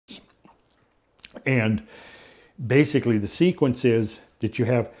And basically the sequence is that you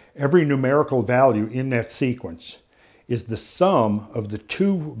have every numerical value in that sequence is the sum of the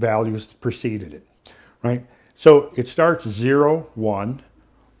two values that preceded it, right? So it starts 0, 1,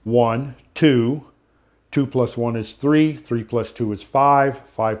 1, 2, 2 plus 1 is 3, 3 plus 2 is 5,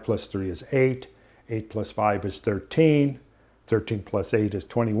 5 plus 3 is 8, 8 plus 5 is 13, 13 plus 8 is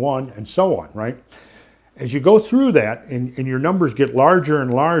 21, and so on, right? As you go through that and your numbers get larger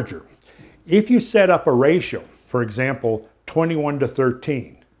and larger, if you set up a ratio, for example, 21 to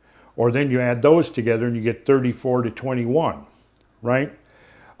 13, or then you add those together and you get 34 to 21, right?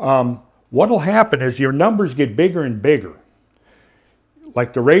 What'll happen is your numbers get bigger and bigger.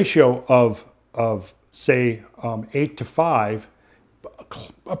 Like the ratio of say 8 to 5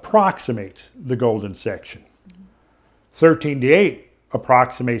 approximates the golden section. 13 to 8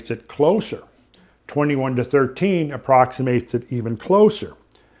 approximates it closer. 21 to 13 approximates it even closer.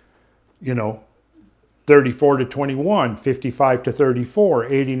 You know, 34 to 21, 55 to 34,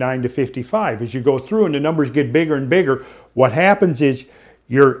 89 to 55. As you go through and the numbers get bigger and bigger, what happens is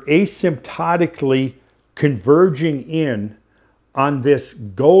you're asymptotically converging in on this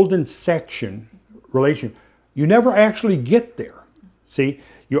golden section relation. You never actually get there. See,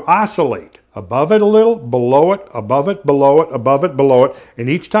 you oscillate above it a little, below it, above it, below it, above it, below it. And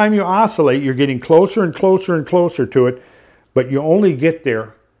each time you oscillate, you're getting closer and closer and closer to it, but you only get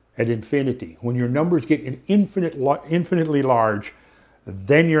there at infinity. When your numbers get infinitely large,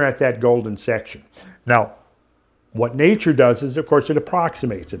 then you're at that golden section. Now, what nature does is, of course, it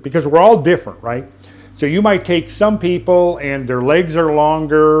approximates it, because we're all different, right? So you might take some people and their legs are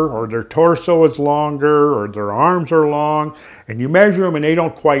longer, or their torso is longer, or their arms are long, and you measure them and they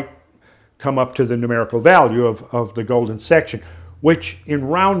don't quite come up to the numerical value of the golden section, which in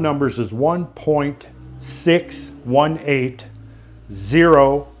round numbers is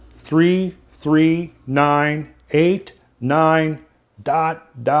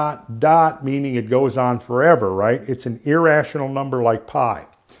meaning it goes on forever, right? It's an irrational number like pi.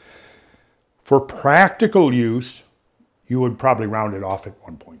 For practical use, you would probably round it off at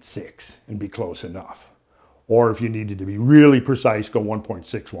 1.6 and be close enough. Or if you needed to be really precise, go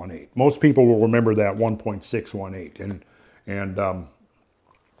 1.618. Most people will remember that 1.618, and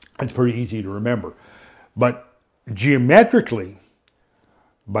it's pretty easy to remember. But geometrically,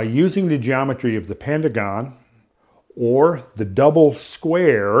 by using the geometry of the pentagon or the double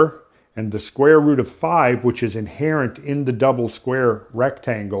square and the square root of 5, which is inherent in the double square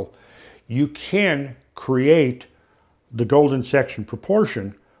rectangle, you can create the golden section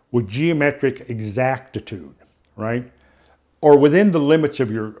proportion with geometric exactitude, right? Or within the limits of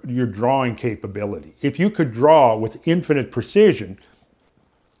your drawing capability. If you could draw with infinite precision,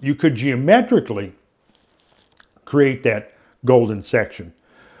 you could geometrically create that golden section.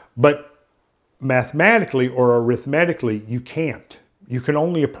 But mathematically or arithmetically, you can't. You can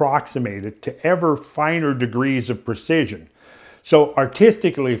only approximate it to ever finer degrees of precision. So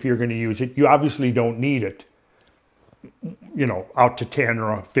artistically, if you're going to use it, you obviously don't need it, you know, out to 10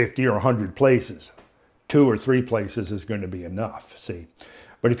 or 50 or 100 places. 2 or 3 places is going to be enough, see.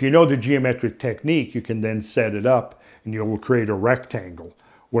 But if you know the geometric technique, you can then set it up and you will create a rectangle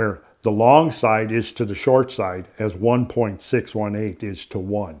where the long side is to the short side as 1.618 is to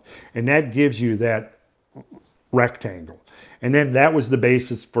 1. And that gives you that rectangle. And then that was the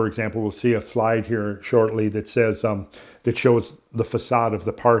basis, for example, we'll see a slide here shortly that says, that shows the facade of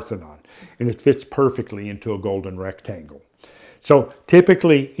the Parthenon. And it fits perfectly into a golden rectangle. So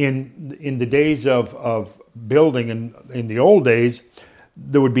typically in the days of building, in the old days,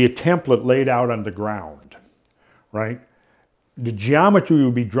 there would be a template laid out on the ground, right? The geometry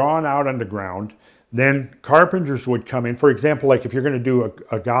would be drawn out on the ground. Then carpenters would come in. For example, like if you're going to do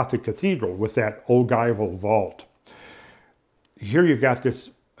a Gothic cathedral with that ogival vault. Here you've got this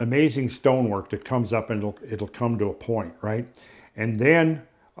amazing stonework that comes up and it'll come to a point, right? And then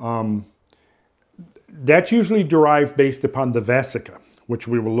that's usually derived based upon the vesica, which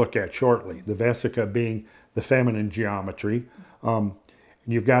we will look at shortly. The vesica being the feminine geometry. And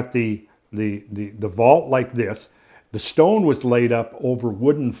you've got the vault like this. The stone was laid up over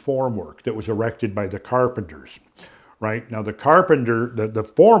wooden formwork that was erected by the carpenters, right? Now the carpenter, the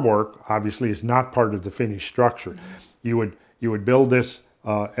formwork obviously is not part of the finished structure. You would build this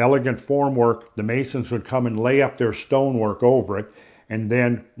elegant formwork. The masons would come and lay up their stonework over it, and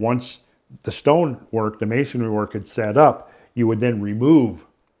then once the stonework, the masonry work had set up, you would then remove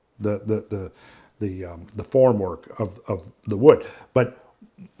the formwork of the wood. But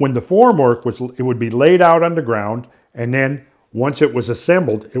when the formwork was, it would be laid out on the ground, and then once it was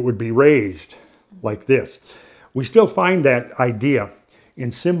assembled, it would be raised like this. We still find that idea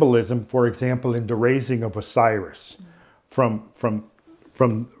in symbolism, for example, in the raising of Osiris from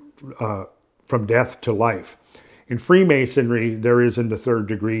death to life. In Freemasonry, there is in the third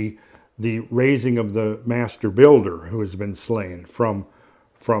degree the raising of the master builder who has been slain from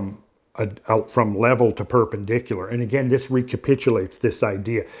level to perpendicular. And again, this recapitulates this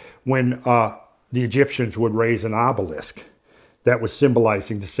idea. When the Egyptians would raise an obelisk, that was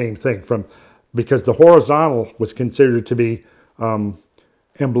symbolizing the same thing, because the horizontal was considered to be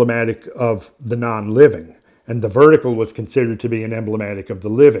emblematic of the non-living, and the vertical was considered to be an emblematic of the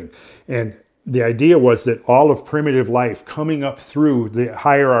living. And the idea was that all of primitive life coming up through the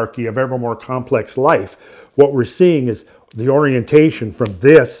hierarchy of ever more complex life, what we're seeing is the orientation from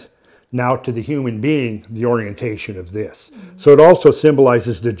this now to the human being, the orientation of this. So it also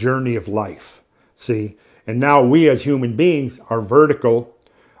symbolizes the journey of life, see? And now we as human beings are vertical.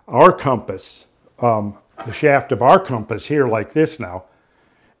 Our compass, the shaft of our compass here like this now,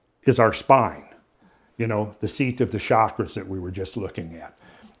 is our spine. You know, the seat of the chakras that we were just looking at.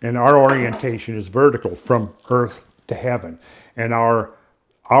 And our orientation is vertical from earth to heaven. And our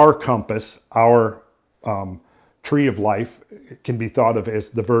compass, our tree of life, can be thought of as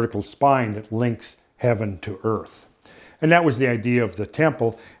the vertical spine that links heaven to earth. And that was the idea of the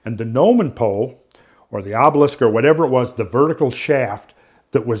temple. And the gnomon pole, or the obelisk, or whatever it was, the vertical shaft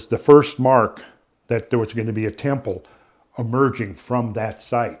that was the first mark that there was going to be a temple emerging from that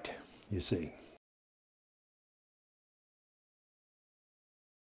site, you see.